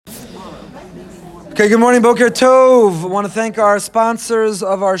Okay, good morning, Boker Tov. I want to thank our sponsors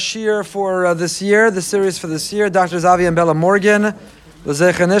of our shiur for this year, the series for this year, Dr. Zavi and Bella Morgan,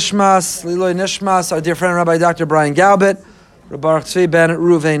 L'Zecha Nishmas, Liloy Nishmas, our dear friend Rabbi Dr. Brian Galbit, Rabbi Tzvi Ben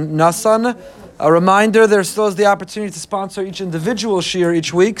Ruvain Nassan. A reminder, there still is the opportunity to sponsor each individual shiur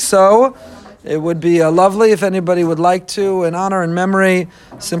each week, so it would be lovely if anybody would like to, in honor and memory,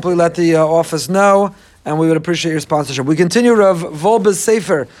 simply let the office know, and we would appreciate your sponsorship. We continue Rav Volba's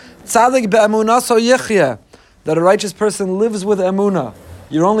Sefer, Tzadik be'emunah so yichya, that a righteous person lives with emunah.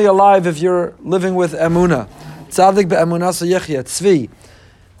 You're only alive if you're living with emunah. Tzadik be'emunah so yichya, Tzvi.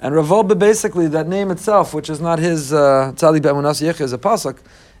 And Rav Volba, basically, that name itself, which is not his Tzadik be'emunah so yichya, is a pasuk,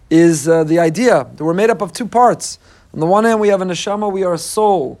 is the idea that we're made up of two parts. On the one hand, we have a neshama, we are a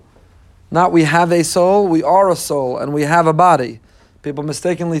soul. Not we have a soul, we are a soul, and we have a body. People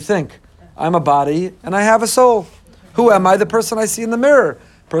mistakenly think, I'm a body, and I have a soul. Who am I? The person I see in the mirror.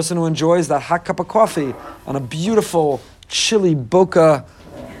 Person who enjoys that hot cup of coffee on a beautiful, chilly Boca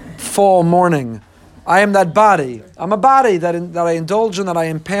fall morning. I am that body. I'm a body that I indulge in, that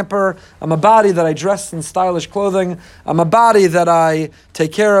I pamper. I'm a body that I dress in stylish clothing. I'm a body that I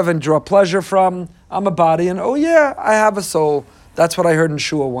take care of and draw pleasure from. I'm a body, and oh yeah, I have a soul. That's what I heard in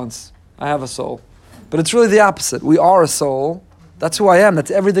Shua once. I have a soul. But it's really the opposite. We are a soul. That's who I am.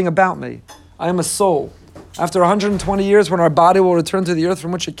 That's everything about me. I am a soul. After 120 years, when our body will return to the earth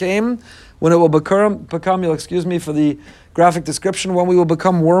from which it came, when it will become, you'll excuse me for the graphic description, when we will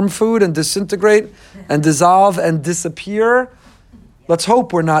become worm food and disintegrate and dissolve and disappear, let's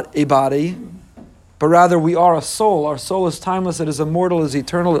hope we're not a body, but rather we are a soul. Our soul is timeless, it is immortal, it is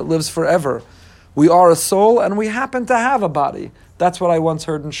eternal, it lives forever. We are a soul and we happen to have a body. That's what I once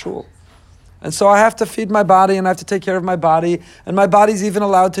heard in shul. And so I have to feed my body and I have to take care of my body. And my body's even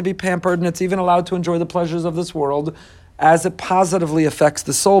allowed to be pampered and it's even allowed to enjoy the pleasures of this world as it positively affects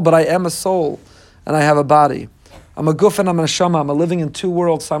the soul. But I am a soul and I have a body. I'm a guf and I'm a neshama. I'm living in two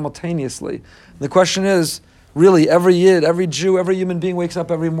worlds simultaneously. And the question is, really, every Yid, every Jew, every human being wakes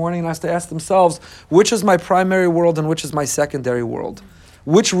up every morning and has to ask themselves, which is my primary world and which is my secondary world?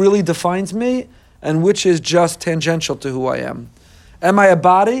 Which really defines me and which is just tangential to who I am? Am I a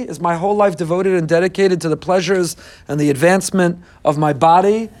body? Is my whole life devoted and dedicated to the pleasures and the advancement of my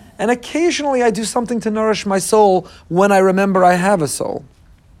body? And occasionally I do something to nourish my soul when I remember I have a soul.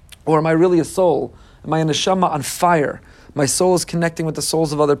 Or am I really a soul? Am I a neshama on fire? My soul is connecting with the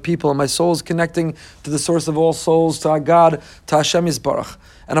souls of other people, and my soul is connecting to the source of all souls, to our God, to Hashem Yisbarach.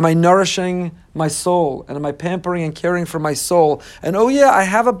 And am I nourishing my soul? And am I pampering and caring for my soul? And oh yeah, I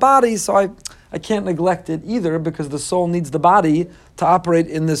have a body, so I can't neglect it either, because the soul needs the body to operate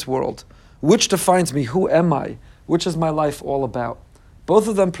in this world. Which defines me? Who am I? Which is my life all about? Both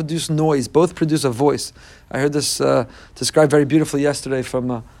of them produce noise. Both produce a voice. I heard this described very beautifully yesterday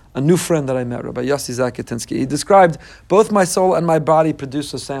from a new friend that I met, Rabbi Yossi Zakatinsky. He described both my soul and my body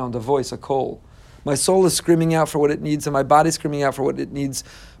produce a sound, a voice, a call. My soul is screaming out for what it needs, and my body's screaming out for what it needs.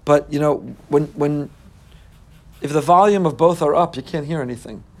 But if the volume of both are up, you can't hear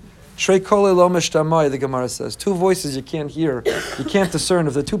anything. Shrei kol lo mishtamai, the Gemara says. Two voices you can't hear, you can't discern.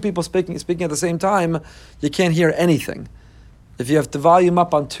 If the two people speaking at the same time, you can't hear anything. If you have the volume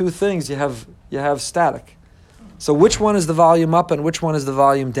up on two things, you have static. So which one is the volume up and which one is the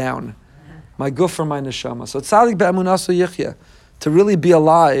volume down? My guf or my neshama. So tzadik be'emunah so yichya. To really be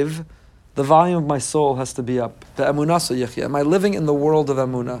alive, the volume of my soul has to be up. Be'emunah so yichya. Am I living in the world of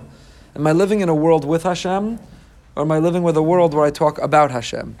emunah? Am I living in a world with Hashem? Or am I living with a world where I talk about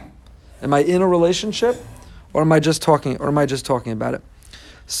Hashem? Am I in a relationship, or am I just talking about it?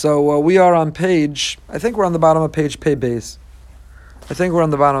 So we are on page. I think we're on the bottom of page Pei Beis.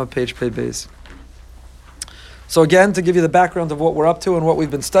 So again, to give you the background of what we're up to and what we've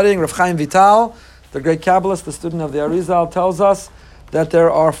been studying, Rav Chaim Vital, the great Kabbalist, the student of the Arizal, tells us that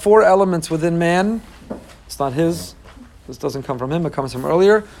there are four elements within man. It's not his. This doesn't come from him. It comes from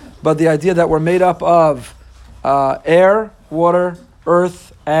earlier. But the idea that we're made up of air, water,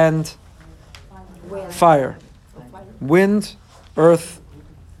 earth, and fire. Wind, earth,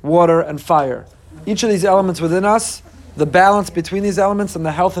 water, and fire. Each of these elements within us, the balance between these elements and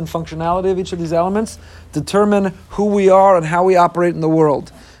the health and functionality of each of these elements determine who we are and how we operate in the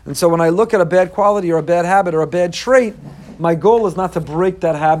world. And so when I look at a bad quality or a bad habit or a bad trait, my goal is not to break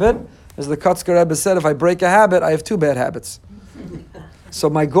that habit. As the Kotzker Rebbe said, if I break a habit, I have two bad habits. So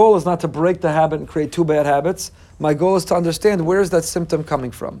my goal is not to break the habit and create two bad habits. My goal is to understand, where is that symptom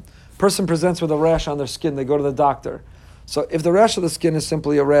coming from? Person presents with a rash on their skin, they go to the doctor. So if the rash of the skin is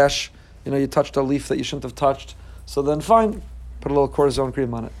simply a rash, you touched a leaf that you shouldn't have touched, so then fine, put a little cortisone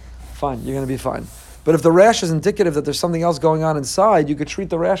cream on it. Fine, you're going to be fine. But if the rash is indicative that there's something else going on inside, you could treat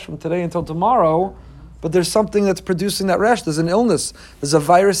the rash from today until tomorrow, but there's something that's producing that rash. There's an illness. There's a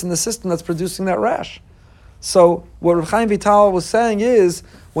virus in the system that's producing that rash. So what Reb Chaim Vital was saying is,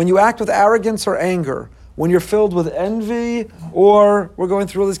 when you act with arrogance or anger, when you're filled with envy, or we're going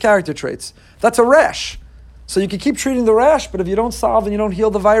through all these character traits, that's a rash. So you can keep treating the rash, but if you don't solve and you don't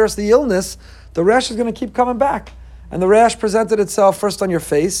heal the virus, the illness, the rash is going to keep coming back. And the rash presented itself first on your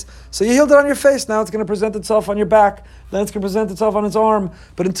face. So you healed it on your face. Now it's going to present itself on your back. Then it's going to present itself on its arm.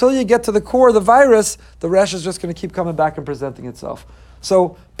 But until you get to the core of the virus, the rash is just going to keep coming back and presenting itself.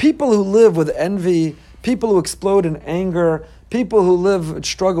 So people who live with envy, people who explode in anger, people who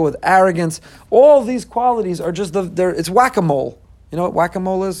struggle with arrogance, all these qualities are just, it's whack-a-mole. You know what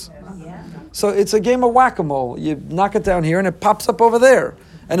whack-a-mole is? Yeah. So it's a game of whack-a-mole. You knock it down here and it pops up over there.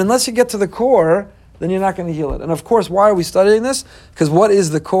 And unless you get to the core, then you're not going to heal it. And of course, why are we studying this? Because what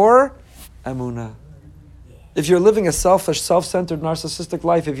is the core? Emunah. If you're living a selfish, self-centered, narcissistic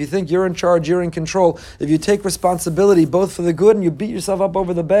life, if you think you're in charge, you're in control, if you take responsibility both for the good and you beat yourself up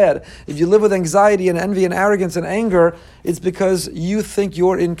over the bad, if you live with anxiety and envy and arrogance and anger, it's because you think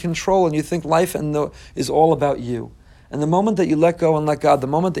you're in control and you think life is all about you. And the moment that you let go and let God, the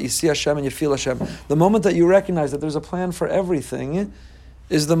moment that you see Hashem and you feel Hashem, the moment that you recognize that there's a plan for everything,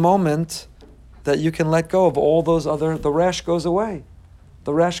 is the moment that you can let go of all those the rash goes away.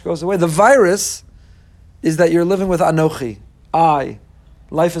 The rash goes away. The virus is that you're living with Anochi, I.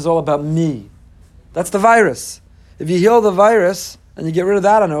 Life is all about me. That's the virus. If you heal the virus and you get rid of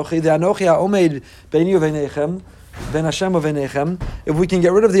that Anochi, the Anochi ha'omed beini uveinechem, ben Hashem uveinechem, if we can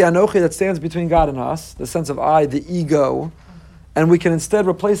get rid of the Anochi that stands between God and us, the sense of I, the ego, and we can instead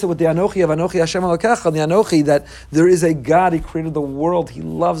replace it with the Anochi of Anochi Hashem Elokecha, the Anochi that there is a God, He created the world, He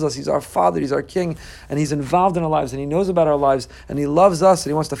loves us, He's our Father, He's our King, and He's involved in our lives, and He knows about our lives, and He loves us,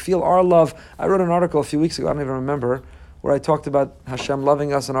 and He wants to feel our love. I wrote an article a few weeks ago, I don't even remember, where I talked about Hashem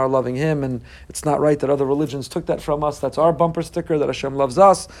loving us and our loving Him, and it's not right that other religions took that from us. That's our bumper sticker, that Hashem loves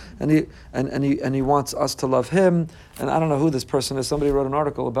us, and He wants us to love Him. And I don't know who this person is. Somebody wrote an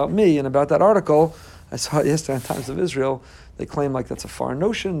article about me, and about that article, I saw it yesterday on Times of Israel. They claim like that's a foreign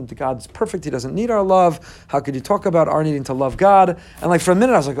notion. God's perfect. He doesn't need our love. How could you talk about our needing to love God? And like for a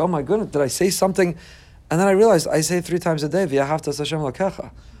minute, I was like, oh my goodness, did I say something? And then I realized I say 3 times a day, V'yahavta Hashem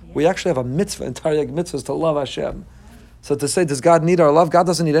Elokecha. We actually have a mitzvah, entire mitzvahs to love Hashem. So to say, does God need our love? God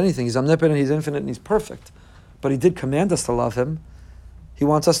doesn't need anything. He's omnipotent, He's infinite, and He's perfect. But He did command us to love Him. He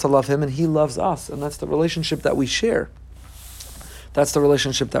wants us to love Him, and He loves us. And that's the relationship that we share. That's the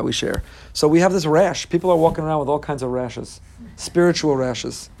relationship that we share. So we have this rash. People are walking around with all kinds of rashes. Spiritual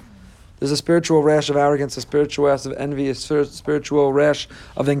rashes. There's a spiritual rash of arrogance, a spiritual rash of envy, a spiritual rash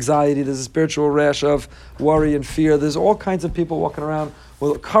of anxiety. There's a spiritual rash of worry and fear. There's all kinds of people walking around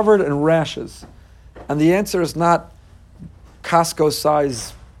covered in rashes. And the answer is not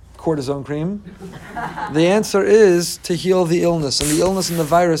Costco-size cortisone cream. The answer is to heal the illness. And the illness and the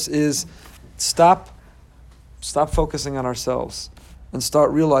virus is stop focusing on ourselves and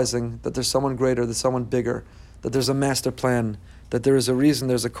start realizing that there's someone greater, there's someone bigger, that there's a master plan, that there is a reason,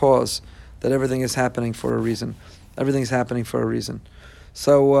 there's a cause, that everything is happening for a reason. Everything's happening for a reason.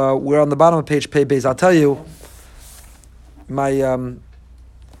 So we're on the bottom of page Pei Beis. I'll tell you, my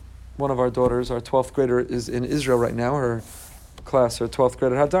one of our daughters, our 12th grader, is in Israel right now. Her 12th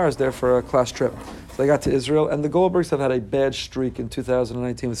grader Hadar is there for a class trip. So they got to Israel, and the Goldbergs have had a bad streak in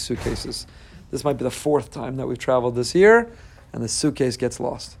 2019 with suitcases. This might be the 4th time that we've traveled this year, and the suitcase gets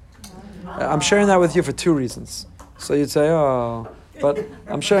lost. I'm sharing that with you for 2 reasons. So you'd say, oh, but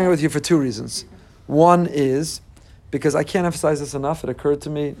I'm sharing it with you for 2 reasons. One is because I can't emphasize this enough. It occurred to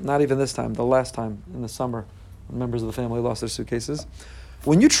me, not even this time, the last time in the summer, when members of the family lost their suitcases.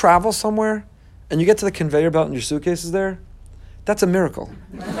 When you travel somewhere and you get to the conveyor belt and your suitcase is there, that's a miracle.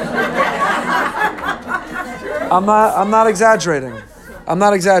 I'm not exaggerating. I'm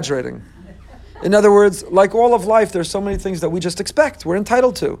not exaggerating. In other words, like all of life, there's so many things that we just expect, we're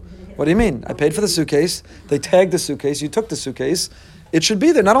entitled to. What do you mean? I paid for the suitcase, they tagged the suitcase, you took the suitcase, it should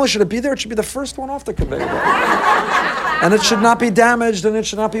be there. Not only should it be there, it should be the first one off the conveyor belt. And it should not be damaged, and it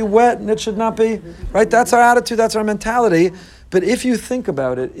should not be wet, and it should not be, right? That's our attitude, that's our mentality. But if you think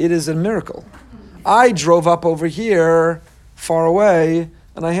about it, it is a miracle. I drove up over here, far away,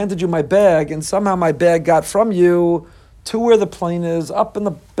 and I handed you my bag, and somehow my bag got from you to where the plane is, up in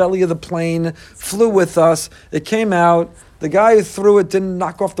the belly of the plane, flew with us, it came out, the guy who threw it didn't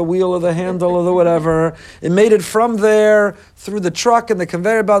knock off the wheel or the handle or the whatever, it made it from there, through the truck and the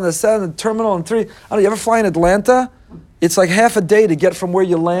conveyor belt and the set and the terminal and 3, I don't know, you ever fly in Atlanta? It's like half a day to get from where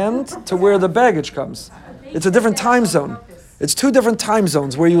you land to where the baggage comes. It's a different time zone. It's two different time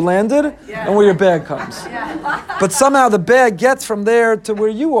zones, where you landed and where your bag comes. But somehow the bag gets from there to where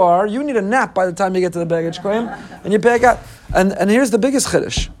you are. You need a nap by the time you get to the baggage claim, and your bag got. And here's the biggest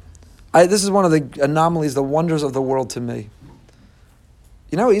chiddush. This is one of the anomalies, the wonders of the world to me.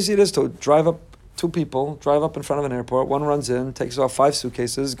 You know how easy it is to drive up. Two people drive up in front of an airport. One runs in, takes off 5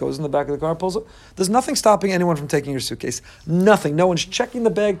 suitcases, goes in the back of the car, pulls up. There's nothing stopping anyone from taking your suitcase. Nothing. No one's checking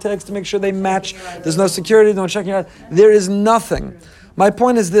the bag tags to make sure they match. There's no security. No one's checking out. There is nothing. My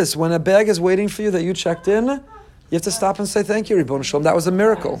point is this: when a bag is waiting for you that you checked in, you have to stop and say thank you, Ribbon Shalom. That was a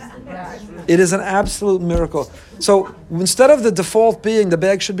miracle. It is an absolute miracle. So instead of the default being the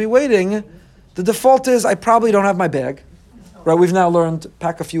bag should be waiting, the default is I probably don't have my bag. Right, we've now learned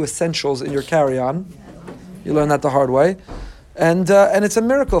pack a few essentials in your carry-on. You learn that the hard way. And it's a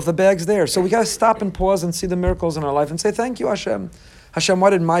miracle if the bag's there. So we got to stop and pause and see the miracles in our life and say, thank you, Hashem. Hashem,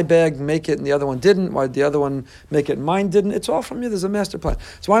 why did my bag make it and the other one didn't? Why did the other one make it and mine didn't? It's all from you. There's a master plan.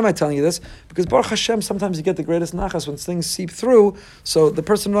 So why am I telling you this? Because Baruch Hashem, sometimes you get the greatest nachas when things seep through. So the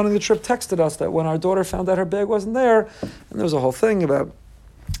person running the trip texted us that when our daughter found out her bag wasn't there, and there was a whole thing about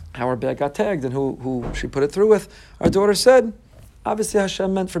how her bag got tagged and who she put it through with. Our daughter said, obviously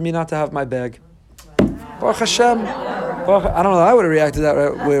Hashem meant for me not to have my bag. Baruch Hashem. I don't know, I would have reacted that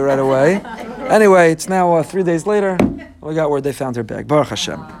right away. Anyway, it's now 3 days later. We got word they found her bag. Baruch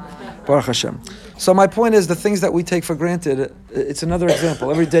Hashem. Baruch Hashem. So my point is, the things that we take for granted, it's another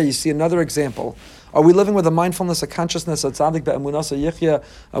example. Every day you see another example. Are we living with a mindfulness, a consciousness, a tzaddik be'emunah, a yichya?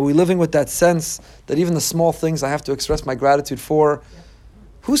 Are we living with that sense that even the small things I have to express my gratitude for?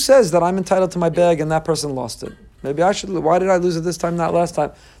 Who says that I'm entitled to my bag and that person lost it? Maybe I should. Why did I lose it this time, not last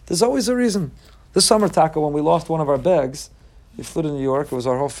time? There's always a reason. This summer, Taka, when we lost one of our bags, we flew to New York. It was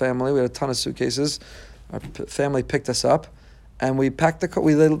our whole family. We had a ton of suitcases. Our family picked us up, and we packed the car.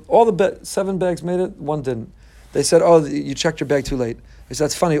 All the 7 bags made it. 1 didn't. They said, "Oh, you checked your bag too late." I said,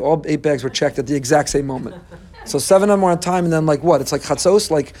 "That's funny. All 8 bags were checked at the exact same moment." So 7 of them were on time, and then like what? It's like chatzos,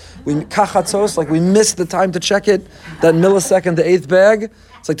 like we missed the time to check it. That millisecond, the 8th bag.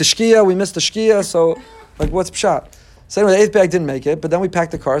 It's like the shkia, we missed the shkia, so like what's pshat? So anyway, the 8th bag didn't make it, but then we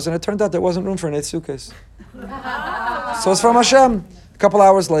packed the cars, and it turned out there wasn't room for an 8th suitcase. So it's from Hashem. A couple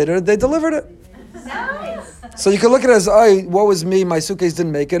hours later, they delivered it. Nice. So you could look at it as, oh, woe is me, my suitcase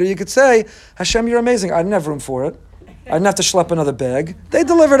didn't make it, or you could say, Hashem, you're amazing. I didn't have room for it. I didn't have to schlep another bag. They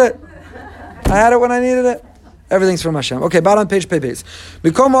delivered it. I had it when I needed it. Everything's from Hashem. Okay, bottom page, pay base.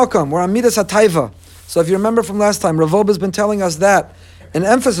 Mikom Okom, we're on Midas HaTaiva. So if you remember from last time, Rav Wolbe has been telling us that. In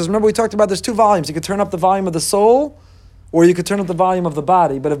emphasis, remember we talked about there's 2 volumes. You could turn up the volume of the soul, or you could turn up the volume of the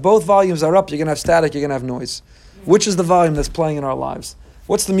body. But if both volumes are up, you're going to have static, you're going to have noise. Which is the volume that's playing in our lives?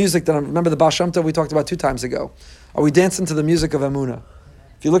 What's the music that remember the Baal Shem Tov we talked about 2 times ago? Are we dancing to the music of Emunah?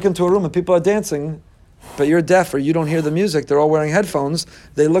 If you look into a room and people are dancing, but you're deaf or you don't hear the music, they're all wearing headphones,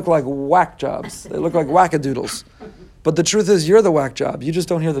 they look like whack jobs. They look like wackadoodles. But the truth is, you're the whack job. You just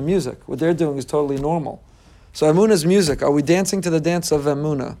don't hear the music. What they're doing is totally normal. So Emunah's music. Are we dancing to the dance of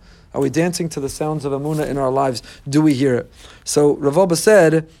Emunah? Are we dancing to the sounds of Emunah in our lives? Do we hear it? So Rav Wolbe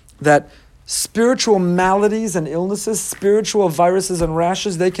said that spiritual maladies and illnesses, spiritual viruses and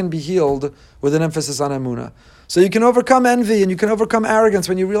rashes, they can be healed with an emphasis on Emunah. So you can overcome envy and you can overcome arrogance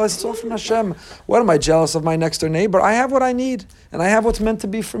when you realize it's all from Hashem. What am I jealous of my next door neighbor? I have what I need and I have what's meant to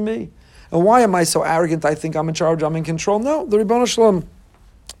be for me. And why am I so arrogant? I think I'm in charge, I'm in control. No, the Ribbon Shalom,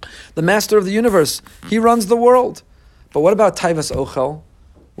 the master of the universe, he runs the world. But what about Taivas Ochel?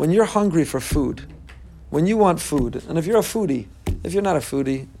 When you're hungry for food, when you want food, and if you're a foodie, if you're not a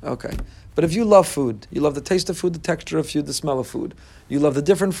foodie, okay. But if you love food, you love the taste of food, the texture of food, the smell of food. You love the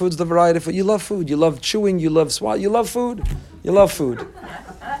different foods, the variety of food. You love food. You love chewing. You love swallowing. You love food. You love food.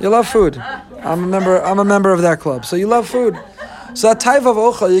 You love food. I'm a member of that club. So you love food. So that type of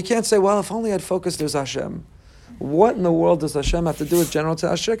ochel, you can't say, well, if only I'd focused, there's Hashem. What in the world does Hashem have to do with General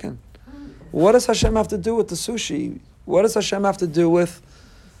Tza's chicken? What does Hashem have to do with the sushi? What does Hashem have to do with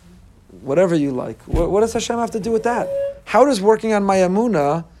whatever you like? What does Hashem have to do with that? How does working on my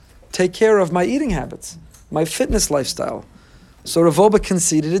emunah take care of my eating habits, my fitness lifestyle? So Rav Wolbe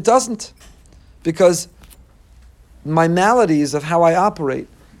conceded it doesn't. Because my maladies of how I operate,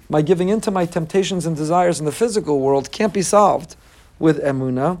 my giving into my temptations and desires in the physical world can't be solved with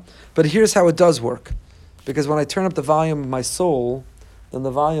emunah. But here's how it does work. Because when I turn up the volume of my soul, then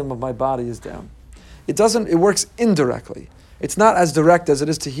the volume of my body is down. It works indirectly. It's not as direct as it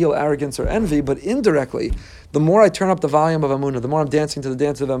is to heal arrogance or envy, but indirectly, the more I turn up the volume of emunah, the more I'm dancing to the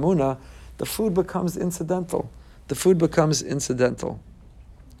dance of emunah, the food becomes incidental. The food becomes incidental.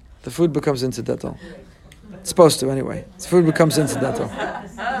 The food becomes incidental. It's supposed to anyway. The food becomes incidental.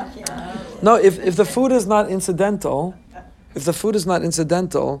 No, if the food is not incidental, If the food is not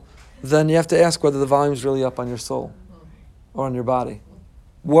incidental, then you have to ask whether the volume is really up on your soul or on your body.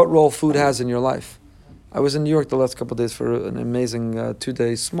 What role food has in your life. I was in New York the last couple of days for an amazing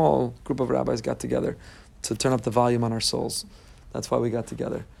 2-day small group of rabbis got together to turn up the volume on our souls. That's why we got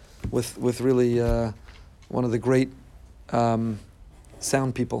together with really one of the great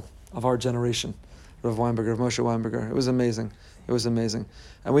sound people of our generation, Rav Weinberger, Rav Moshe Weinberger. It was amazing. It was amazing.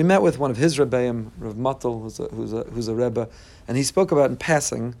 And we met with one of his rebbeim, Rav Matel, who's a rebbe, and he spoke about in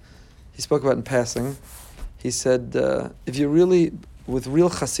passing. He said, if you're really, with real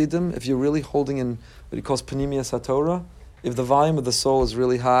chassidim, if you're really holding in what he calls panimius haTorah, if the volume of the soul is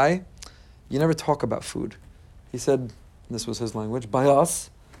really high, you never talk about food. He said, this was his language, by us,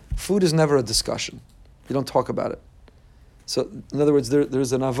 food is never a discussion. You don't talk about it. So, in other words,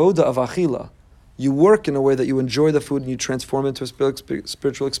 there's an avoda of achila. You work in a way that you enjoy the food and you transform it into a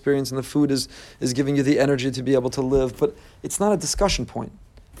spiritual experience, and the food is giving you the energy to be able to live. But it's not a discussion point.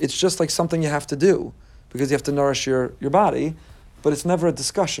 It's just like something you have to do because you have to nourish your body, but it's never a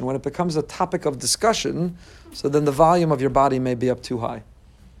discussion. When it becomes a topic of discussion, so then the volume of your body may be up too high.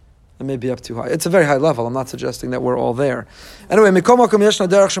 It may be up too high. It's a very high level. I'm not suggesting that we're all there. Anyway, there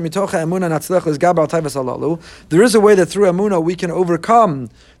is a way that through Emunah we can overcome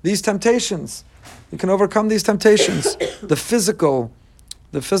these temptations. We can overcome these temptations. The physical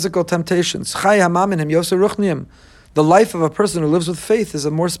temptations. The life of a person who lives with faith is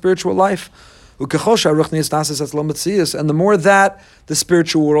a more spiritual life. And the more that the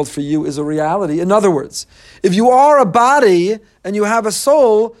spiritual world for you is a reality. In other words, if you are a body and you have a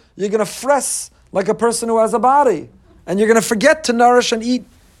soul, you're going to fress like a person who has a body. And you're going to forget to nourish and eat.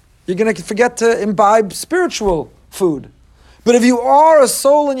 You're going to forget to imbibe spiritual food. But if you are a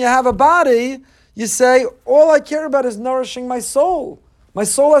soul and you have a body, you say, all I care about is nourishing my soul. My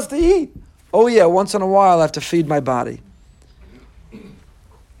soul has to eat. Oh yeah, once in a while I have to feed my body.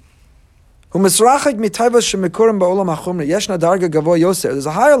 There's a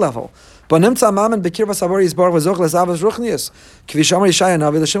higher level. There's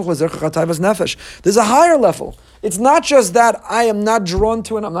a higher level. It's not just that I am not drawn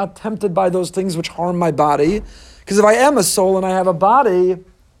to and I'm not tempted by those things which harm my body. Because if I am a soul and I have a body,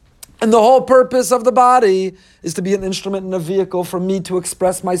 and the whole purpose of the body is to be an instrument and a vehicle for me to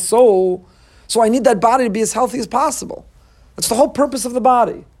express my soul, so I need that body to be as healthy as possible. That's the whole purpose of the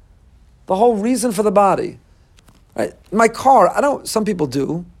body. The whole reason for the body. Right? My car, some people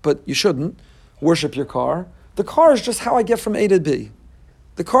do, but you shouldn't worship your car. The car is just how I get from A to B.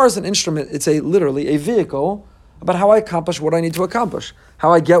 The car is an instrument, it's literally a vehicle about how I accomplish what I need to accomplish,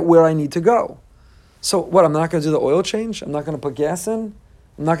 how I get where I need to go. So what, I'm not going to do the oil change? I'm not going to put gas in?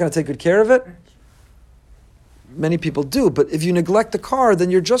 I'm not going to take good care of it? Many people do, but if you neglect the car, then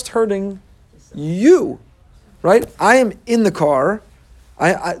you're just hurting you, right? I am in the car.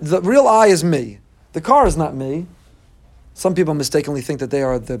 The real I is me. The car is not me. Some people mistakenly think that they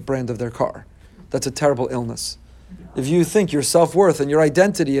are the brand of their car. That's a terrible illness. If you think your self-worth and your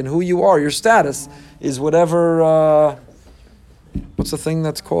identity and who you are, your status, is whatever, what's the thing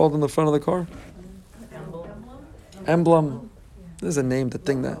that's called in the front of the car? Emblem. There's a name, the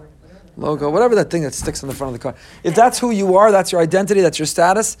thing, that logo, whatever that thing that sticks in the front of the car. If that's who you are, that's your identity, that's your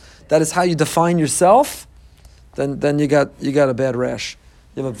status, that is how you define yourself, then you got a bad rash.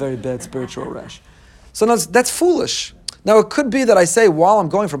 You have a very bad spiritual rash. So now that's foolish. Now it could be that I say, while I'm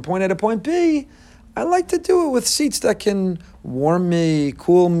going from point A to point B, I like to do it with seats that can warm me,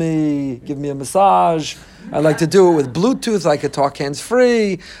 cool me, give me a massage. I like to do it with Bluetooth. I could talk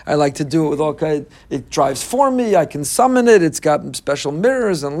hands-free. I like to do it with it drives for me. I can summon it. It's got special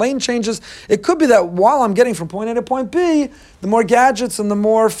mirrors and lane changes. It could be that while I'm getting from point A to point B, the more gadgets and the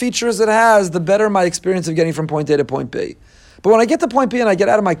more features it has, the better my experience of getting from point A to point B. But when I get to point B and I get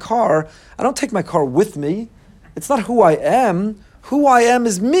out of my car, I don't take my car with me. It's not who I am. Who I am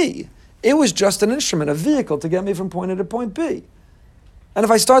is me. It was just an instrument, a vehicle to get me from point A to point B. And if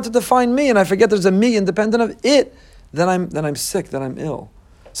I start to define me and I forget there's a me independent of it, then I'm sick, then I'm ill.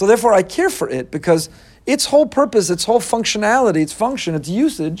 So therefore I care for it because its whole purpose, its whole functionality, its function, its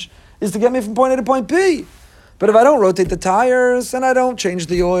usage is to get me from point A to point B. But if I don't rotate the tires and I don't change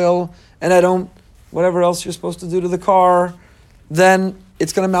the oil and I don't whatever else you're supposed to do to the car, then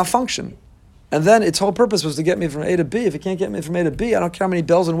it's going to malfunction. And then its whole purpose was to get me from A to B. If it can't get me from A to B, I don't care how many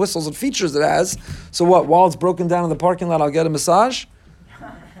bells and whistles and features it has. So what, while it's broken down in the parking lot, I'll get a massage?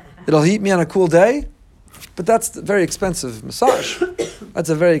 It'll heat me on a cool day? But that's a very expensive massage. That's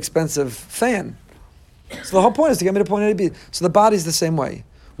a very expensive fan. So the whole point is to get me to point A to B. So the body's the same way.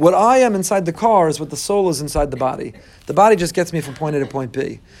 What I am inside the car is what the soul is inside the body. The body just gets me from point A to point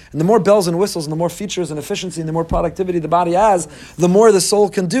B. And the more bells and whistles and the more features and efficiency and the more productivity the body has, the more the soul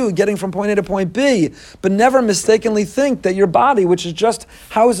can do getting from point A to point B. But never mistakenly think that your body, which is just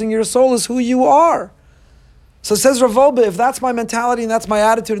housing your soul, is who you are. So says Rav Wolbe, if that's my mentality and that's my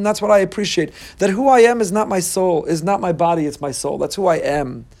attitude and that's what I appreciate, that who I am is not my soul, is not my body, it's my soul. That's who I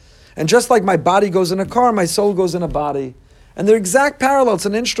am. And just like my body goes in a car, my soul goes in a body. And they're exact parallel. It's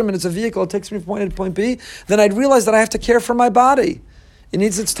an instrument, it's a vehicle, it takes me from point A to point B. Then I'd realize that I have to care for my body. It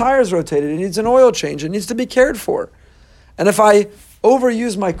needs its tires rotated, it needs an oil change, it needs to be cared for. And if I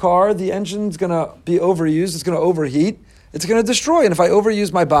overuse my car, the engine's going to be overused, it's going to overheat, it's going to destroy. And if I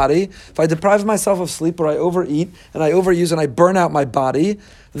overuse my body, if I deprive myself of sleep or I overeat and I overuse and I burn out my body,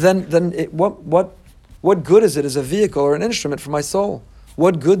 then what good is it as a vehicle or an instrument for my soul?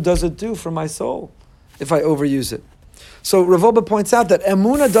 What good does it do for my soul if I overuse it? So Rav Wolbe points out that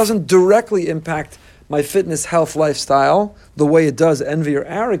emunah doesn't directly impact my fitness, health, lifestyle the way it does envy or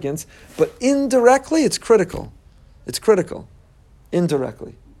arrogance, but indirectly it's critical. It's critical,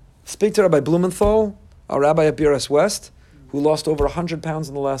 indirectly. Speak to Rabbi Blumenthal, our rabbi at BRS West, who lost over 100 pounds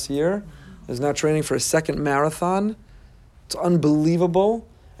in the last year, is now training for a second marathon. It's unbelievable.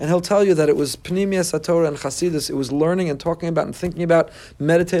 And he'll tell you that it was Pnimius HaTorah and Chassidus, it was learning and talking about and thinking about,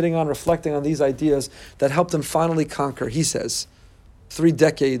 meditating on, reflecting on these ideas that helped him finally conquer, he says, 3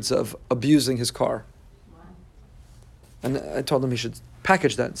 decades of abusing his car. And I told him he should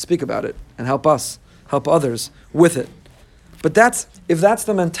package that, speak about it, and help us, help others with it. But if that's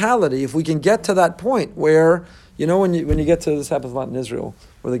the mentality, if we can get to that point where, when you get to, this happens a lot in Israel,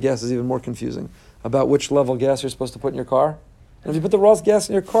 where the gas is even more confusing, about which level gas you're supposed to put in your car. And if you put the raw gas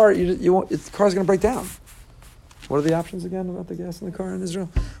in your car, the car's going to break down. What are the options again about the gas in the car in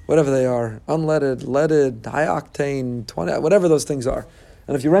Israel? Whatever they are. Unleaded, leaded, high octane, 20, whatever those things are.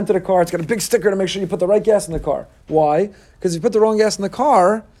 And if you rented a car, it's got a big sticker to make sure you put the right gas in the car. Why? Because if you put the wrong gas in the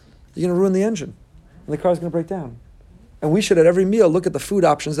car, you're going to ruin the engine. And the car's going to break down. And we should, at every meal, look at the food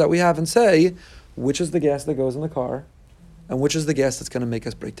options that we have and say, which is the gas that goes in the car, and which is the gas that's going to make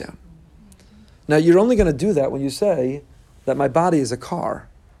us break down. Now, you're only going to do that when you say that my body is a car,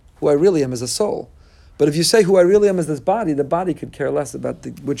 who I really am is a soul. But if you say who I really am is this body, the body could care less about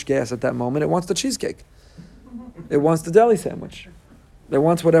which gas at that moment. It wants the cheesecake. It wants the deli sandwich. It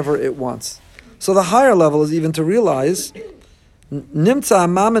wants whatever it wants. So the higher level is even to realize that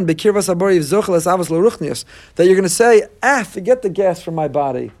you're going to say, forget the gas from my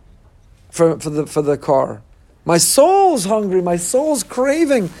body, for the car. My soul's hungry, my soul's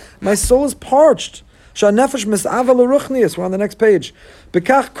craving, my soul is parched. We're on the next page. A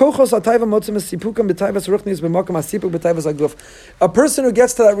person who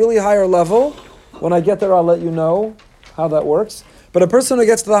gets to that really higher level, when I get there I'll let you know how that works, but a person who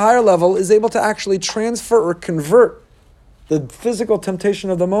gets to the higher level is able to actually transfer or convert the physical temptation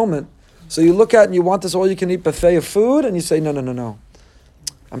of the moment. So you look at and you want this all-you-can-eat buffet of food, and you say, no.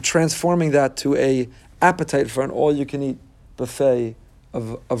 I'm transforming that to a appetite for an all-you-can-eat buffet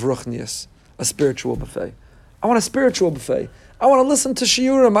of ruchnius. A spiritual buffet. I want a spiritual buffet. I want to listen to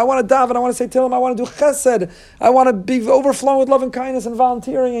shiurim. I want to daven. I want to say Tehillim. I want to do chesed. I want to be overflowing with love and kindness and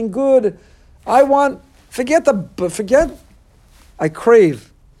volunteering and good. I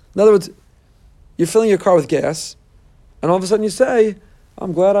crave. In other words, you're filling your car with gas, and all of a sudden you say,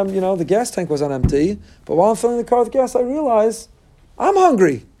 I'm glad the gas tank was on empty, but while I'm filling the car with gas, I realize I'm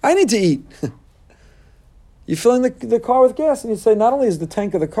hungry. I need to eat. You're filling the car with gas, and you say, not only is the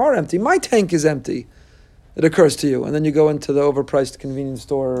tank of the car empty, my tank is empty. It occurs to you. And then you go into the overpriced convenience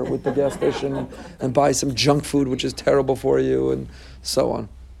store with the gas station and buy some junk food, which is terrible for you, and so on.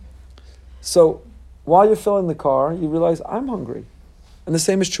 So while you're filling the car, you realize, I'm hungry. And the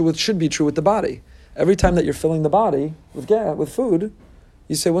same is true, should be true with the body. Every time that you're filling the body with gas, with food,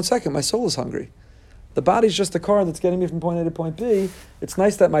 you say, 1 second, my soul is hungry. The body's just the car that's getting me from point A to point B. It's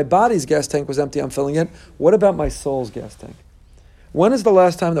nice that my body's gas tank was empty, I'm filling it. What about my soul's gas tank? When is the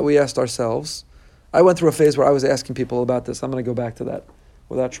last time that we asked ourselves? I went through a phase where I was asking people about this. I'm going to go back to that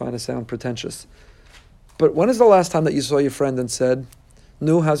without trying to sound pretentious. But when is the last time that you saw your friend and said,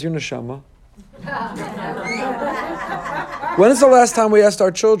 Nu, how's your neshama? When is the last time we asked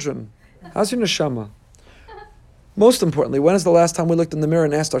our children, how's your neshama? Most importantly, when is the last time we looked in the mirror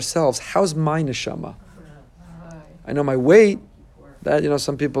and asked ourselves, how's my neshama? I know my weight. That,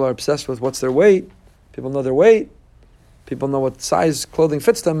 some people are obsessed with what's their weight. People know their weight. People know what size clothing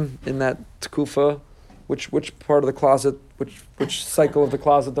fits them in that tekufa, which part of the closet, which cycle of the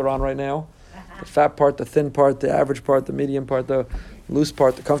closet they're on right now. The fat part, the thin part, the average part, the medium part, the loose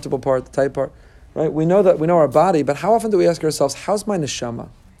part, the comfortable part, the tight part. Right? We know our body, but how often do we ask ourselves, how's my neshama?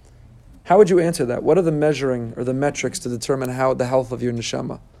 How would you answer that? What are the measuring or the metrics to determine how the health of your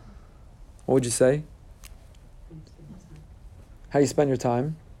neshama? What would you say? How you spend your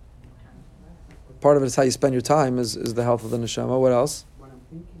time. Part of it is how you spend your time is the health of the neshama. What else?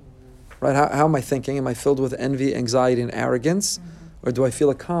 Right? How am I thinking? Am I filled with envy, anxiety, and arrogance? Or do I feel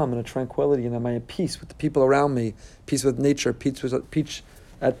a calm and a tranquility, and am I at peace with the people around me, peace with nature, at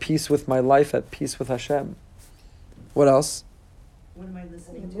peace with my life, at peace with Hashem? What else? What am I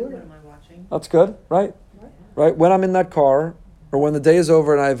listening to? What am I watching? That's good, right? Right? When I'm in that car, or when the day is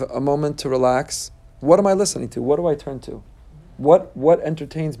over and I have a moment to relax, what am I listening to? What do I turn to? What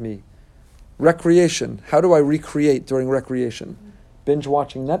entertains me? Recreation. How do I recreate during recreation? Binge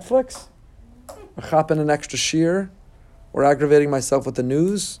watching Netflix? Or chopping an extra shear? Or aggravating myself with the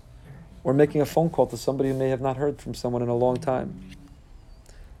news? Or making a phone call to somebody who may have not heard from someone in a long time?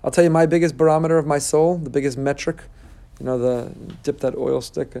 I'll tell you my biggest barometer of my soul, the biggest metric, the dip that oil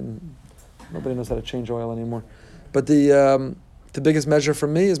stick, and nobody knows how to change oil anymore. But the biggest measure for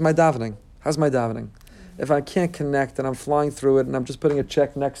me is my davening. How's my davening? If I can't connect and I'm flying through it and I'm just putting a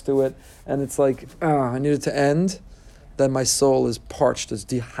check next to it and it's like, I need it to end, then my soul is parched, is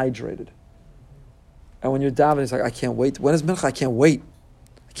dehydrated. And when you're davening, it's like, I can't wait. When is mincha? I can't wait.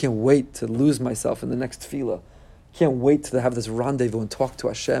 I can't wait to lose myself in the next tefillah. I can't wait to have this rendezvous and talk to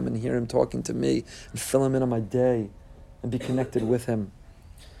Hashem and hear Him talking to me and fill Him in on my day and be connected with Him.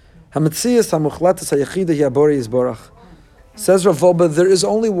 Says Rav Wolbe, there is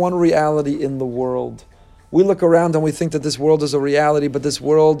only one reality in the world. We look around and we think that this world is a reality, but this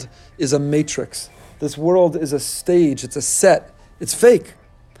world is a matrix. This world is a stage, it's a set, it's fake.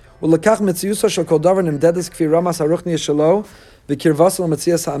 The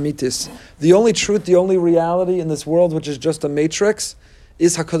only truth, the only reality in this world, which is just a matrix,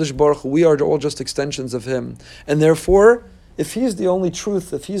 is HaKadosh Baruch Hu. We are all just extensions of Him. And therefore, if He's the only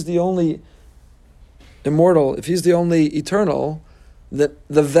truth, if He's the only immortal, if He's the only eternal, that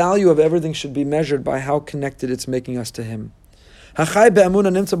the value of everything should be measured by how connected it's making us to Him. Here's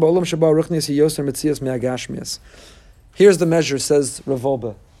the measure, says Rav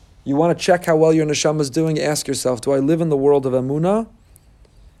Wolbe. You want to check how well your neshama is doing? Ask yourself, do I live in the world of Emunah?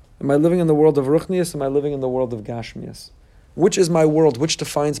 Am I living in the world of Ruchnius? Am I living in the world of Gashmias? Which is my world? Which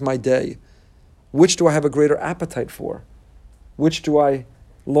defines my day? Which do I have a greater appetite for? Which do I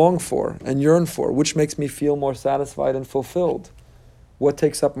long for and yearn for? Which makes me feel more satisfied and fulfilled? What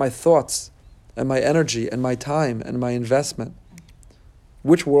takes up my thoughts and my energy and my time and my investment?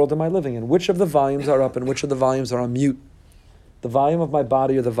 Which world am I living in? Which of the volumes are up and which of the volumes are on mute? The volume of my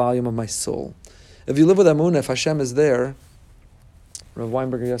body or the volume of my soul? If you live with Emunah, if Hashem is there, Rav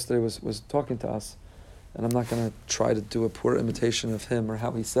Weinberger yesterday was talking to us, and I'm not going to try to do a poor imitation of him or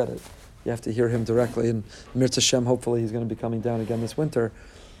how he said it. You have to hear him directly, and Mirz Hashem, hopefully he's going to be coming down again this winter.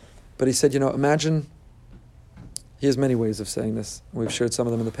 But he said, imagine, he has many ways of saying this. We've shared some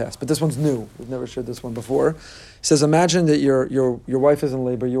of them in the past, but this one's new. We've never shared this one before. He says, imagine that your wife is in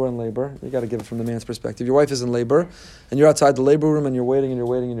labor, you're in labor. You got to give it from the man's perspective. Your wife is in labor, and you're outside the labor room, and you're waiting, and you're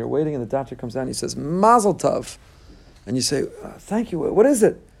waiting, and you're waiting, and the doctor comes down, and he says, Mazel Tov. And you say, thank you, what is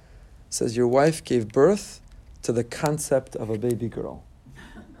it? He says, your wife gave birth to the concept of a baby girl.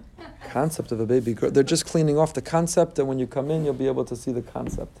 Concept of a baby girl. They're just cleaning off the concept, and when you come in, you'll be able to see the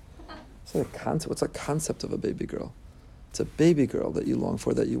concept. What's a concept of a baby girl? It's a baby girl that you long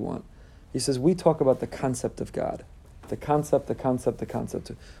for, that you want. He says, we talk about the concept of God. The concept. We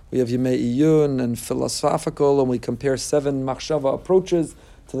have Yemei Iyun and philosophical, and we compare 7 machshava approaches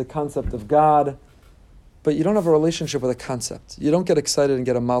to the concept of God. But you don't have a relationship with a concept. You don't get excited and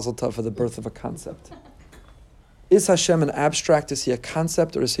get a mazel tov for the birth of a concept. Is Hashem an abstract? Is He a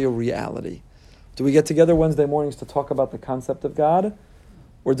concept, or is He a reality? Do we get together Wednesday mornings to talk about the concept of God?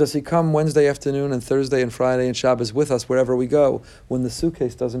 Or does He come Wednesday afternoon and Thursday and Friday and Shabbos with us wherever we go when the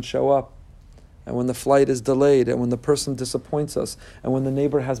suitcase doesn't show up, and when the flight is delayed, and when the person disappoints us, and when the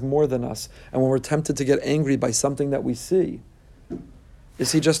neighbor has more than us, and when we're tempted to get angry by something that we see?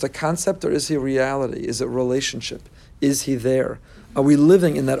 Is He just a concept, or is He a reality? Is it relationship? Is He there? Are we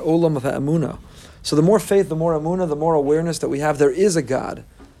living in that olam of ha'emunah? So the more faith, the more emunah, the more awareness that we have, there is a God.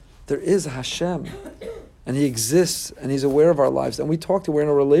 There is a Hashem. And He exists, and He's aware of our lives. And we're in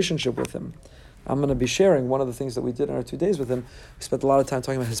a relationship with Him. I'm going to be sharing one of the things that we did in our 2 days with Him. We spent a lot of time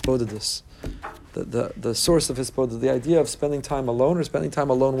talking about Hisbodedus. The source of Hisbodedus, the idea of spending time alone or spending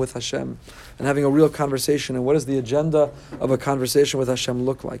time alone with Hashem and having a real conversation. And what does the agenda of a conversation with Hashem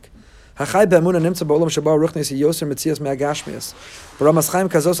look like? So a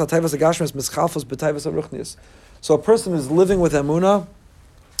person who's living with emunah,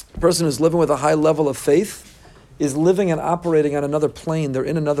 a person who's living with a high level of faith, is living and operating on another plane. They're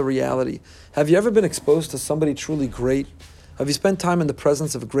in another reality. Have you ever been exposed to somebody truly great? Have you spent time in the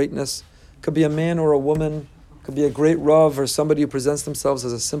presence of greatness? Could be a man or a woman, could be a great Rav or somebody who presents themselves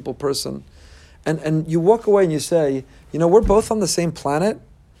as a simple person. And you walk away and you say, we're both on the same planet,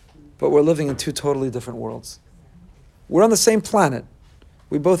 but we're living in two totally different worlds. We're on the same planet.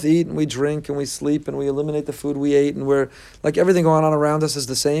 We both eat and we drink and we sleep and we eliminate the food we ate, and we're like everything going on around us is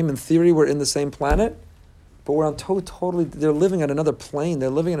the same. In theory, we're in the same planet, but we're on totally, they're living on another plane. They're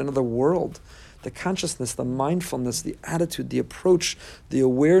living in another world. The consciousness, the mindfulness, the attitude, the approach, the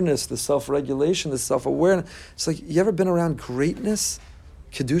awareness, the self-regulation, the self-awareness. It's like, you ever been around greatness?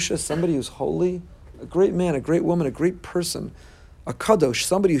 Kedusha, somebody who's holy, a great man, a great woman, a great person, a kadosh,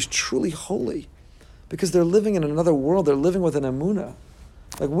 somebody who's truly holy, because they're living in another world. They're living with an emunah.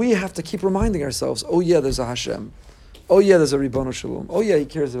 Like, we have to keep reminding ourselves, oh yeah, there's a Hashem. Oh yeah, there's a Ribono Shalom. Oh yeah, He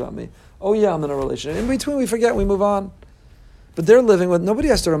cares about me. Oh yeah, I'm in a relationship. In between, we forget, we move on. But they're living with, nobody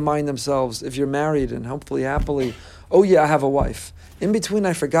has to remind themselves, if you're married and hopefully happily, oh yeah, I have a wife. In between,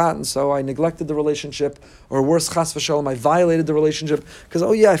 I forgot, and so I neglected the relationship, or worse, chas v'shalom, I violated the relationship, because,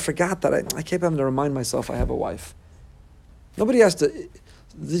 oh yeah, I forgot that. I keep having to remind myself I have a wife. Nobody has to,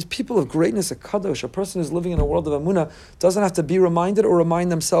 these people of greatness, a kadosh, a person who's living in a world of emunah, doesn't have to be reminded or remind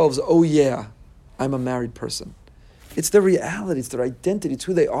themselves, oh yeah, I'm a married person. It's their reality, it's their identity, it's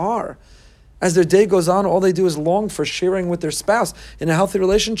who they are. As their day goes on, all they do is long for sharing with their spouse in a healthy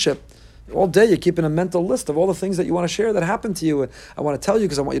relationship. All day you're keeping a mental list of all the things that you want to share that happened to you. I want to tell you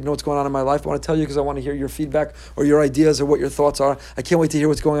because I want you to know what's going on in my life. I want to tell you because I want to hear your feedback or your ideas or what your thoughts are. I can't wait to hear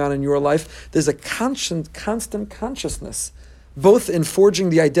what's going on in your life. There's a constant consciousness, both in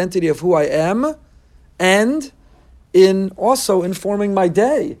forging the identity of who I am and in also informing my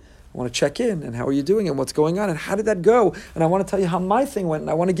day. I want to check in, and how are you doing, and what's going on, and how did that go? And I want to tell you how my thing went, and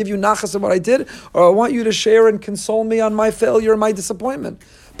I want to give you nachas of what I did, or I want you to share and console me on my failure and my disappointment.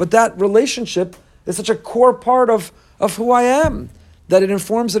 But that relationship is such a core part of who I am, that it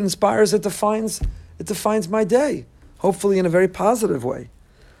informs, it inspires, it defines my day, hopefully in a very positive way.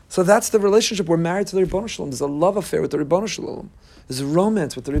 So that's the relationship. We're married to the Ribono Shalom. There's a love affair with the Ribono Shalom. There's a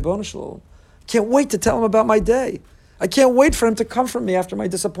romance with the Ribono Shalom. Can't wait to tell him about my day. I can't wait for him to comfort me after my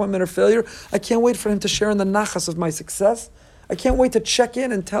disappointment or failure. I can't wait for him to share in the nachas of my success. I can't wait to check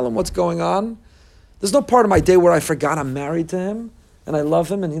in and tell him what's going on. There's no part of my day where I forgot I'm married to him and I love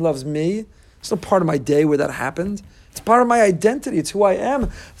him and he loves me. There's no part of my day where that happened. It's part of my identity. It's who I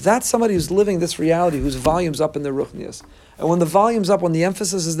am. That's somebody who's living this reality, whose volume's up in their ruchnius. And when the volume's up, when the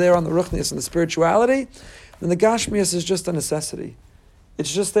emphasis is there on the ruchnius and the spirituality, then the gashmius is just a necessity.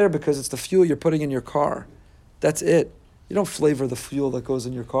 It's just there because it's the fuel you're putting in your car. That's it. You don't flavor the fuel that goes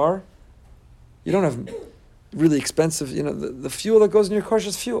in your car. You don't have really expensive, the fuel that goes in your car is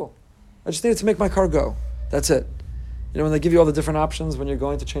just fuel. I just need it to make my car go. That's it. When they give you all the different options when you're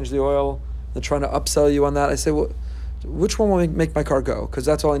going to change the oil, they're trying to upsell you on that. I say, well, which one will make my car go? Because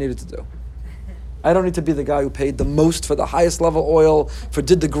that's all I needed to do. I don't need to be the guy who paid the most for the highest level oil,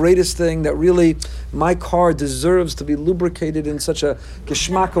 did the greatest thing, that really my car deserves to be lubricated in such a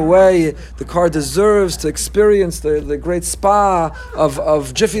geschmack way. The car deserves to experience the great spa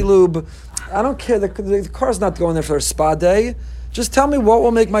of Jiffy Lube. I don't care. The car's not going there for a spa day. Just tell me what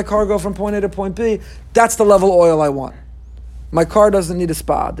will make my car go from point A to point B. That's the level oil I want. My car doesn't need a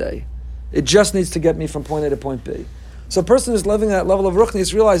spa day. It just needs to get me from point A to point B. So a person who's living at that level of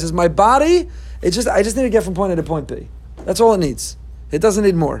ruchnius realizes my body, I just need to get from point A to point B. That's all it needs. It doesn't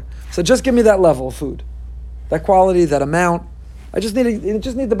need more. So just give me that level of food, that quality, that amount. I just need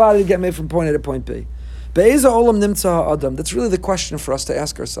the body to get me from point A to point B. Be'eza olam nimtza ha'adam. That's really the question for us to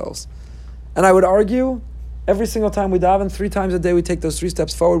ask ourselves. And I would argue, every single time we daven, 3 times a day we take those 3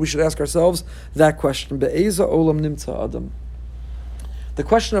 steps forward, we should ask ourselves that question. Be'eza olam nimtza ha'adam. The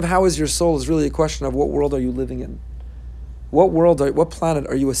question of how is your soul is really a question of what world are you living in? What planet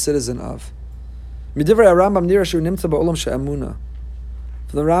are you a citizen of? From the Rambam,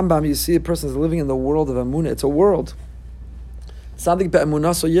 you see a person is living in the world of Amunah. It's a world. Tzaddik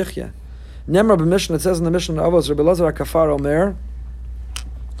be'emunah so yichya. Nemra b'Mishnah, it says in the Mishnah of Avos, Rabbi Elazar HaKafar Omer,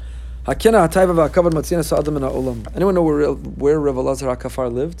 Hakina ha'taiva v'hakavod matzina sa'adam min ha'olam. Anyone know where Rabbi Elazar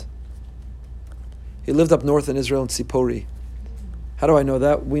HaKafar lived? He lived up north in Israel in Tzipori. How do I know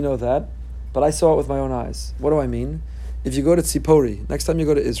that? We know that. But I saw it with my own eyes. What do I mean? If you go to Tzipori, next time you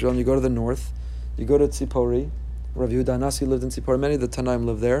go to Israel and you go to the north, you go to Tzipori. Rav Yehuda Hanasi lived in Tzipori. Many of the Tanaim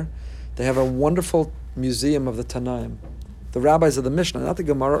live there. They have a wonderful museum of the Tanaim. The rabbis of the Mishnah, not the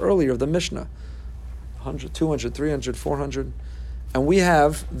Gemara, earlier, of the Mishnah. 100, 200, 300, 400. And we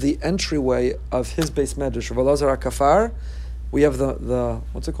have the entryway of his base medrash, Rav Elazar HaKafar. We have the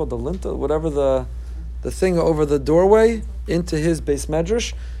what's it called? The lintel? Whatever the the thing over the doorway into his Beis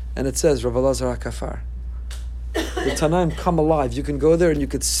Medrash, and it says Rav Elazar HaKafar. The Tanaim come alive. You can go there and you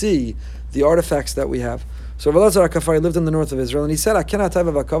could see the artifacts that we have. So Rav Elazar HaKafar lived in the north of Israel, and he said,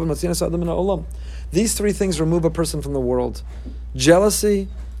 these three things remove a person from the world: jealousy,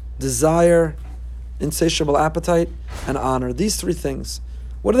 desire, insatiable appetite, and honor. These three things.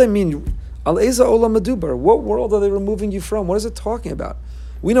 What do they mean? Al Eza Olam Medubar. What world are they removing you from? What is it talking about?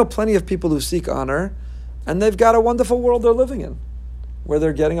 We know plenty of people who seek honor, and they've got a wonderful world they're living in, where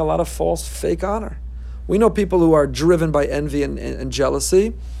they're getting a lot of false, fake honor. We know people who are driven by envy and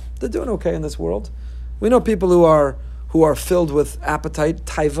jealousy. They're doing okay in this world. We know people who are filled with appetite,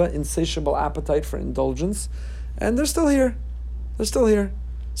 taiva, insatiable appetite for indulgence, and they're still here. They're still here.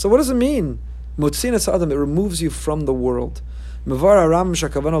 So what does it mean? Motzinas Adam, it removes you from the world. You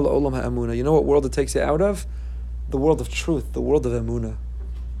know what world it takes you out of? The world of truth, the world of emunah.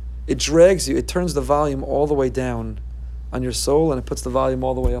 It drags you, it turns the volume all the way down on your soul, and it puts the volume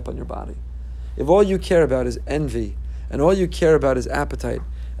all the way up on your body. If all you care about is envy, and all you care about is appetite,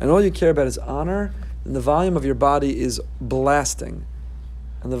 and all you care about is honor, then the volume of your body is blasting,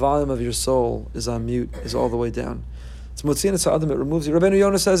 and the volume of your soul is on mute, is all the way down. It's Motzinas Ha'adam, it removes you. Rabbeinu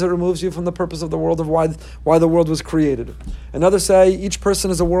Yonah says it removes you from the purpose of the world, of why the world was created. And others say each person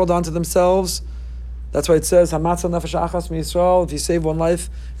is a world unto themselves. That's why it says, Hamatzah nefesh achas miYisrael. If you save one life,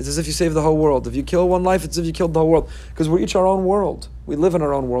 it's as if you save the whole world. If you kill one life, it's as if you killed the whole world. Because we're each our own world. We live in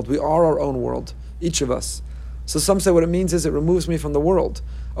our own world. We are our own world, each of us. So some say what it means is it removes me from the world,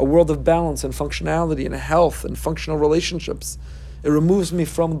 a world of balance and functionality and health and functional relationships. It removes me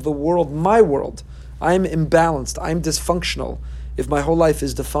from the world, my world. I'm imbalanced, I'm dysfunctional if my whole life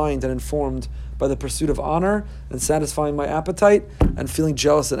is defined and informed by the pursuit of honor and satisfying my appetite and feeling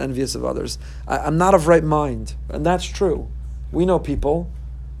jealous and envious of others. I'm not of right mind, and that's true. We know people.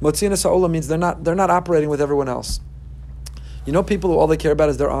 Motzinas Ha'olam means they're not operating with everyone else. You know people who all they care about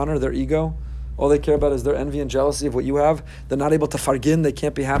is their honor, their ego. All they care about is their envy and jealousy of what you have. They're not able to fargin, they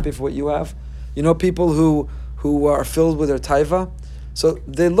can't be happy for what you have. You know people who are filled with their taiva. So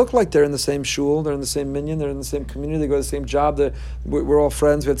they look like they're in the same shul, they're in the same minyan, they're in the same community, they go to the same job, we're all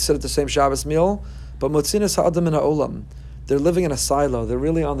friends, we have to sit at the same Shabbos meal. But Motzinas Ha'adam in Ha'olam, they're living in a silo, they're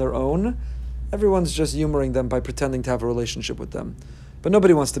really on their own. Everyone's just humoring them by pretending to have a relationship with them. But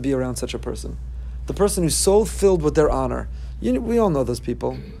nobody wants to be around such a person. The person who's so filled with their honor. We all know those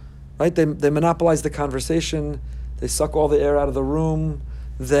people, right? They monopolize the conversation, they suck all the air out of the room,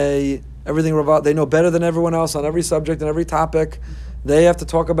 they know better than everyone else on every subject and every topic. They have to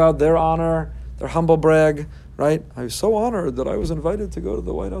talk about their honor, their humble brag, right? I was so honored that I was invited to go to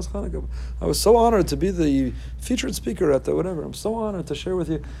the White House Hanukkah. I was so honored to be the featured speaker at the whatever. I'm so honored to share with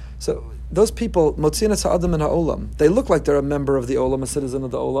you. So those people, Motzinas Ha'adam and Ha'olam, they look like they're a member of the Olam, a citizen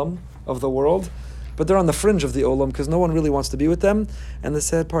of the Olam, of the world, but they're on the fringe of the Olam because no one really wants to be with them. And the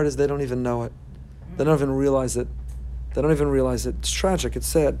sad part is they don't even know it. They don't even realize it. It's tragic. It's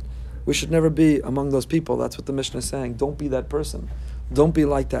sad. We should never be among those people. That's what the Mishnah is saying. Don't be that person. Don't be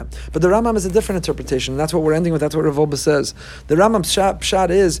like that. But the Rambam is a different interpretation. That's what we're ending with. That's what Rav Wolbe says. The Rambam's pshat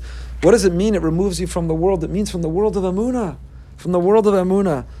is, what does it mean it removes you from the world? It means from the world of Emunah. From the world of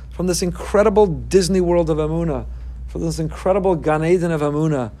Emunah. From this incredible Disney world of Emunah. From this incredible Gan Eden of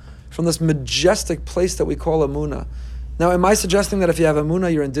Emunah. From this majestic place that we call Emunah. Now, am I suggesting that if you have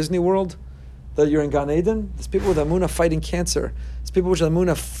Emunah, you're in Disney World? That you're in Gan Eden? There's people with Emunah fighting cancer. There's people with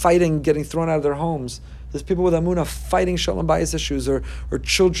Emunah fighting getting thrown out of their homes. There's people with Emunah fighting Shalom Bayis issues or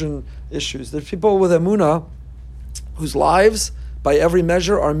children issues. There's people with Emunah whose lives, by every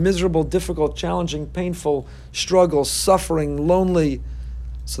measure, are miserable, difficult, challenging, painful, struggle, suffering, lonely.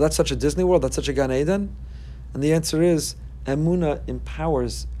 So that's such a Disney world, that's such a Gan Eden? And the answer is, Emunah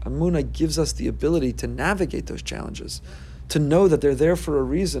empowers. Emunah gives us the ability to navigate those challenges, to know that they're there for a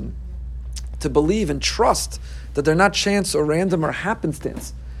reason, to believe and trust that they're not chance or random or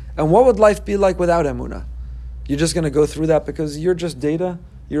happenstance. And what would life be like without Emunah? You're just going to go through that because you're just data,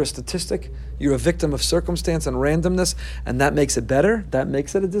 you're a statistic, you're a victim of circumstance and randomness, and that makes it better? That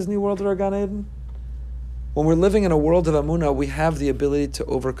makes it a Disney World or a Gan Eden? When we're living in a world of Emunah, we have the ability to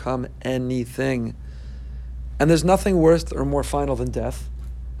overcome anything. And there's nothing worse or more final than death.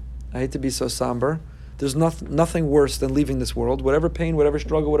 I hate to be so somber. There's nothing worse than leaving this world. Whatever pain, whatever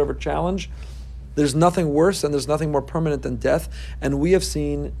struggle, whatever challenge, there's nothing worse and there's nothing more permanent than death. And we have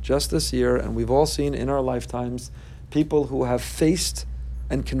seen just this year, and we've all seen in our lifetimes, people who have faced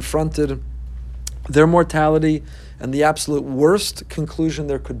and confronted their mortality and the absolute worst conclusion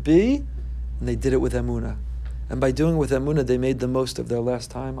there could be, and they did it with Emunah. And by doing it with Emunah, they made the most of their last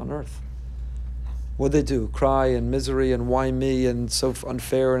time on earth. What'd they do? Cry and misery and why me and so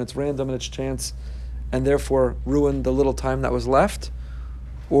unfair and it's random and it's chance. and therefore ruin the little time that was left,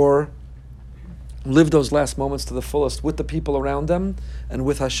 or live those last moments to the fullest with the people around them and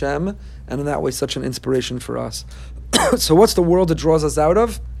with Hashem, and in that way such an inspiration for us. So what's the world it draws us out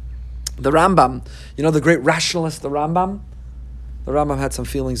of? The Rambam, the great rationalist, the Rambam? The Rambam had some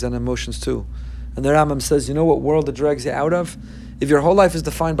feelings and emotions too. And the Rambam says, you know what world it drags you out of? If your whole life is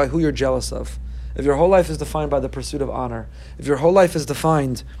defined by who you're jealous of, if your whole life is defined by the pursuit of honor, if your whole life is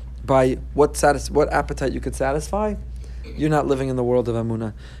defined by what appetite you could satisfy, you're not living in the world of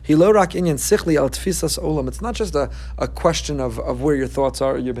Emunah. It's not just a question of where your thoughts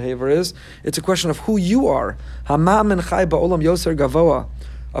are or your behavior is. It's a question of who you are.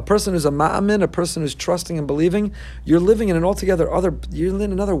 A person who's a ma'amin, a person who's trusting and believing, you're living in you're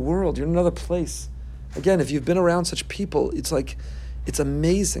in another world, you're in another place. Again, if you've been around such people, it's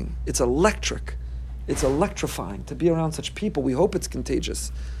amazing. It's electric. It's electrifying to be around such people. We hope it's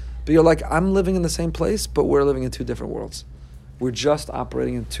contagious. But you're like, I'm living in the same place, but we're living in two different worlds. We're just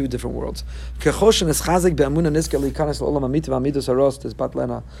operating in two different worlds. Says Rav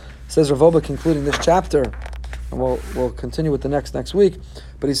Wolbe, concluding this chapter, and we'll continue with the next week.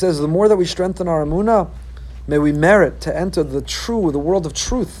 But he says, the more that we strengthen our emunah, may we merit to enter the world of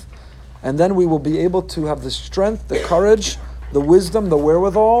truth. And then we will be able to have the strength, the courage, the wisdom, the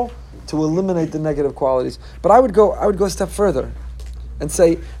wherewithal to eliminate the negative qualities. But I would go a step further and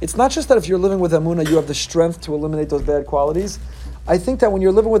say, it's not just that if you're living with emunah, you have the strength to eliminate those bad qualities. I think that when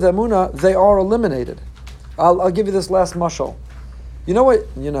you're living with emunah, they are eliminated. I'll give you this last mashal. You know what?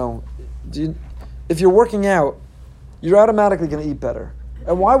 If you're working out, you're automatically going to eat better.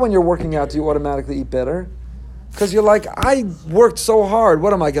 And why, when you're working out, do you automatically eat better? Because you're like, I worked so hard.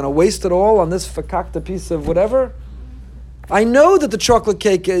 What am I going to waste it all on this fakakta piece of whatever? I know that the chocolate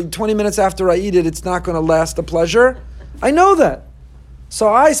cake, 20 minutes after I eat it, it's not going to last the pleasure. I know that. So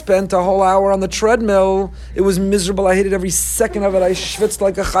I spent a whole hour on the treadmill. It was miserable. I hated every second of it. I schwitzed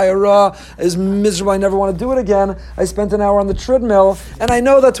like a chayara. It was miserable. I never want to do it again. I spent an hour on the treadmill. And I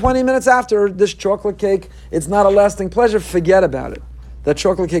know that 20 minutes after this chocolate cake, it's not a lasting pleasure. Forget about it. That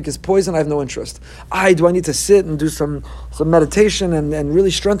chocolate cake is poison. I have no interest. Do I need to sit and do some meditation and really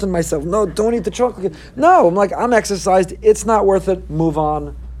strengthen myself? No, don't eat the chocolate cake. No, I'm exercised. It's not worth it. Move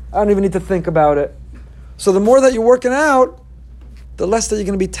on. I don't even need to think about it. So the more that you're working out, the less that you're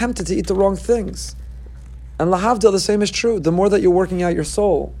going to be tempted to eat the wrong things. And lahavdil, the same is true. The more that you're working out your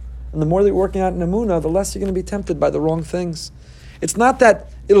soul, and the more that you're working out in emunah, the less you're going to be tempted by the wrong things. It's not that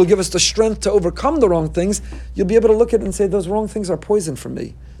it'll give us the strength to overcome the wrong things. You'll be able to look at it and say, those wrong things are poison for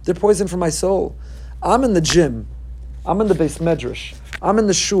me. They're poison for my soul. I'm in the gym. I'm in the Beis Medrash. I'm in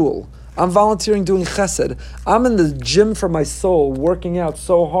the shul. I'm volunteering doing chesed. I'm in the gym for my soul, working out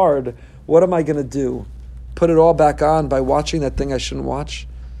so hard. What am I going to do? Put it all back on by watching that thing I shouldn't watch?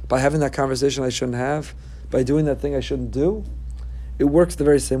 By having that conversation I shouldn't have? By doing that thing I shouldn't do? It works the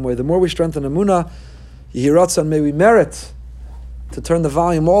very same way. The more we strengthen emunah, Yehiratzon, may we merit to turn the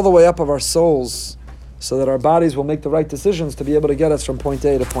volume all the way up of our souls so that our bodies will make the right decisions to be able to get us from point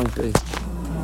A to point B.